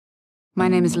My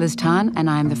name is Liz Tan, and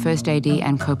I am the first AD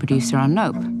and co-producer on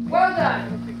Nope. Well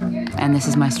done. And this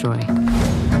is my story.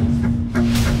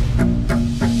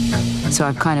 So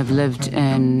I've kind of lived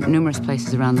in numerous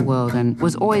places around the world and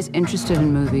was always interested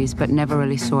in movies, but never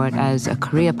really saw it as a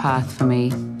career path for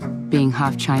me. Being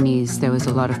half Chinese, there was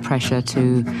a lot of pressure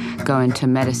to go into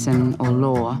medicine or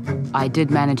law. I did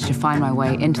manage to find my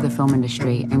way into the film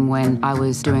industry, and when I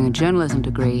was doing a journalism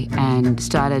degree and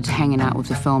started hanging out with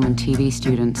the film and TV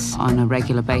students on a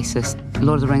regular basis.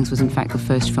 Lord of the Rings was in fact the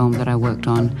first film that I worked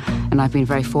on, and I've been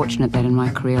very fortunate that in my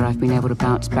career I've been able to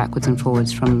bounce backwards and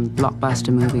forwards from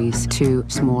blockbuster movies to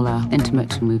smaller,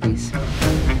 intimate movies.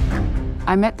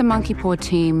 I met the Monkey Paw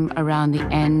team around the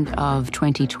end of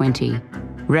 2020.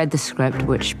 Read the script,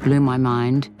 which blew my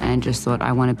mind, and just thought,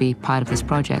 I want to be part of this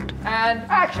project. And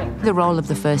action! The role of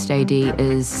the first AD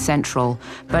is central,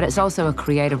 but it's also a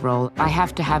creative role. I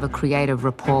have to have a creative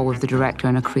rapport with the director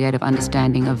and a creative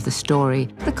understanding of the story.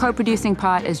 The co-producing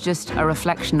part is just a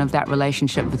reflection of that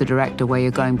relationship with the director, where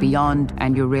you're going beyond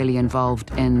and you're really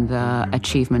involved in the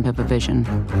achievement of a vision.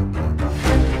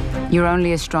 You're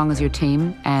only as strong as your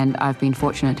team, and I've been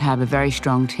fortunate to have a very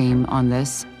strong team on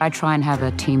this. I try and have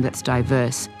a team that's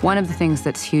diverse. One of the things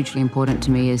that's hugely important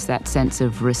to me is that sense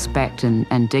of respect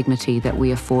and dignity that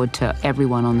we afford to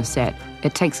everyone on the set.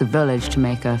 It takes a village to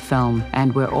make a film,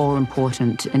 and we're all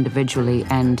important individually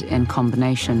and in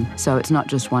combination, so it's not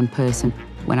just one person.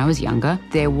 When I was younger,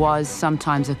 there was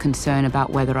sometimes a concern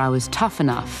about whether I was tough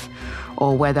enough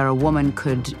or whether a woman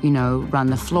could, run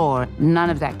the floor.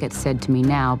 None of that gets said to me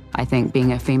now. I think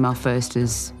being a female first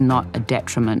is not a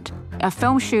detriment. A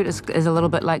film shoot is a little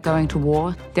bit like going to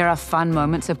war. There are fun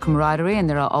moments of camaraderie, and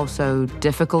there are also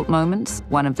difficult moments.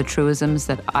 One of the truisms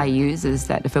that I use is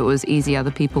that if it was easy,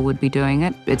 other people would be doing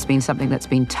it. It's been something that's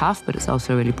been tough, but it's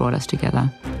also really brought us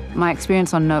together. My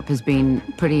experience on Nope has been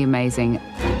pretty amazing.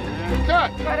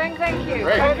 Cut! Cutting, thank you.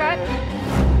 Great. Cut.